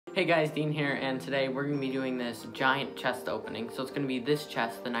Hey guys, Dean here, and today we're going to be doing this giant chest opening. So it's going to be this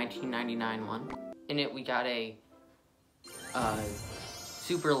chest, the 1999 one. In it we got a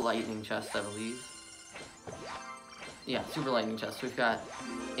super lightning chest, I believe. Yeah, super lightning chest. We've got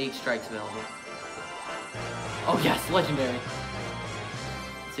 8 strikes available. Oh yes, legendary.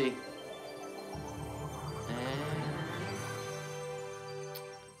 Let's see.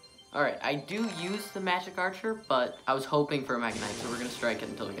 Alright, I do use the magic archer, but I was hoping for a Mega Knight, so we're gonna strike it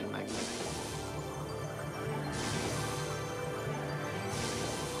until we get a Mega Knight.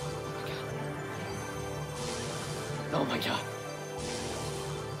 Oh my god.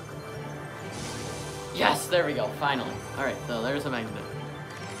 Yes, there we go, finally. Alright, so there's a Mega Knight.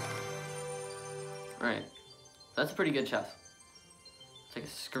 Alright, that's a pretty good chest. Let's take a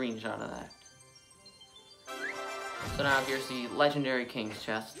screenshot of that. So now here's the Legendary King's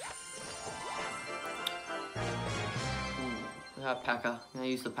chest. We got P.E.K.K.A. I'm gonna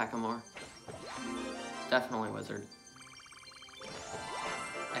use the P.E.K.K.A. more. Definitely Wizard.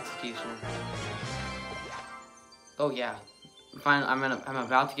 Executioner. Oh yeah. Finally, I'm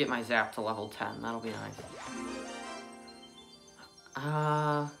about to get my Zap to level 10. That'll be nice.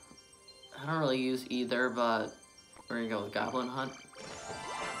 I don't really use either, but we're gonna go with Goblin Hunt.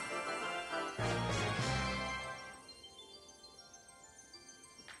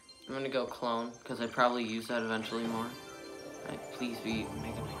 I'm gonna go Clone, because I'd probably use that eventually more. Right, please be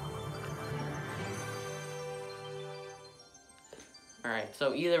Mega Knight. Alright,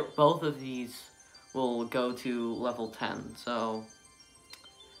 so both of these will go to level 10, so...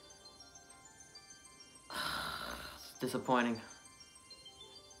 It's disappointing.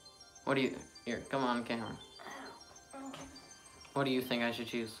 What do you... Here, come on camera. Okay. What do you think I should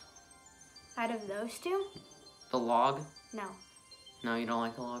choose? Out of those two? The log? No. No, you don't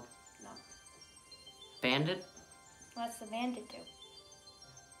like the log? No. Bandit? What's the bandit do?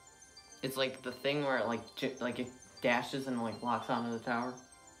 It's like the thing where it it dashes and like locks onto the tower.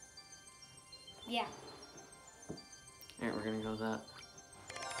 Yeah. Alright, we're gonna go with that.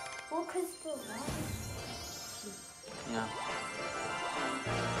 Well, cause the log. Yeah.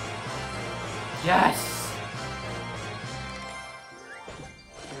 Yes!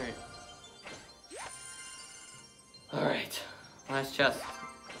 Alright. Alright. Last chest.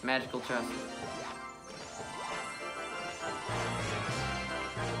 Magical chest.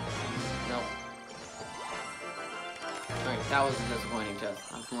 Nope. Alright, that was a disappointing chest.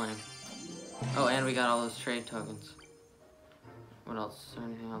 I'm lame. Oh, and we got all those trade tokens. What else? Is there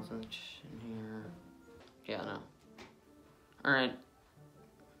anything else in here? Yeah, no. Alright.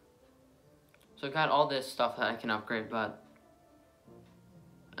 So I got all this stuff that I can upgrade, but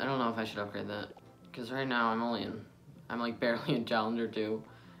I don't know if I should upgrade that. Because right now I'm like barely in Challenger 2,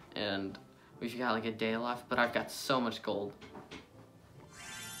 and we've got like a day left, but I've got so much gold.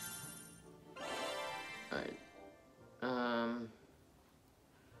 Alright.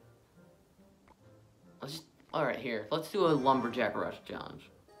 Alright, here. Let's do a lumberjack rush challenge.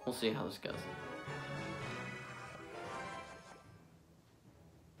 We'll see how this goes.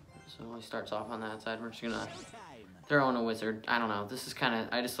 So he starts off on that side. We're just gonna throw in a wizard. I don't know. This is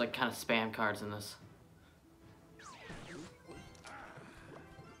I just like kind of spam cards in this.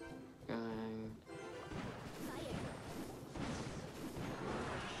 I'm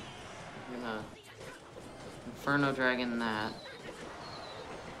gonna Inferno Dragon that.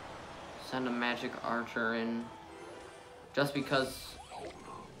 Send a magic archer in. Just because,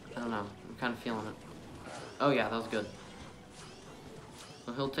 I don't know, I'm kind of feeling it. Oh yeah, that was good.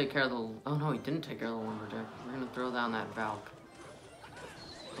 So he'll take care of the, oh no, he didn't take care of the lumberjack. We're gonna throw down that Valk.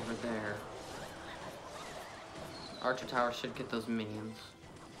 Over there. Archer tower should get those minions.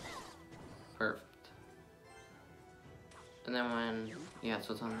 Perfect. And then yeah,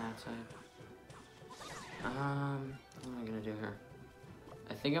 so it's on that side. What am I gonna do here?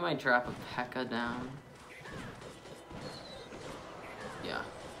 I think I might drop a P.E.K.K.A. down. Yeah,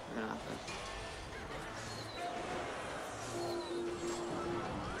 we're gonna have to.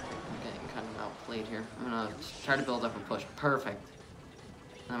 I'm getting kind of outplayed here. I'm gonna try to build up a push. Perfect.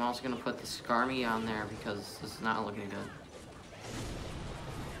 And I'm also gonna put the Skarmy on there because this is not looking good.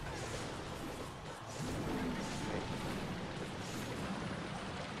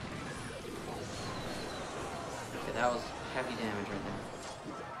 Okay, that was heavy damage right there.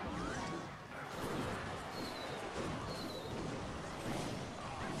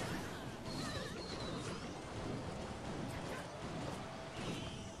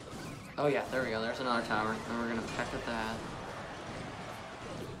 Oh yeah, there we go, there's another tower, and we're gonna peck at that.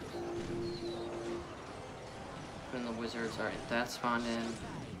 Put in the wizards, alright, that spawned in.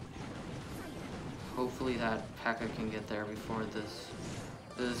 Hopefully that P.E.K.K.A. can get there before this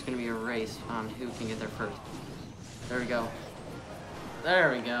This is gonna be a race on who can get there first. There we go.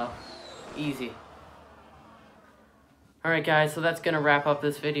 There we go. Easy. Alright guys, so that's gonna wrap up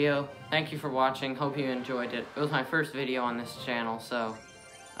this video. Thank you for watching. Hope you enjoyed it. It was my first video on this channel, so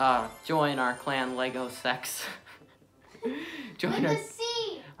join our clan legosecx. Join our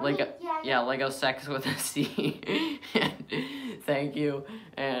C. legosecx with a C. Thank you,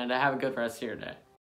 and have a good rest of your day.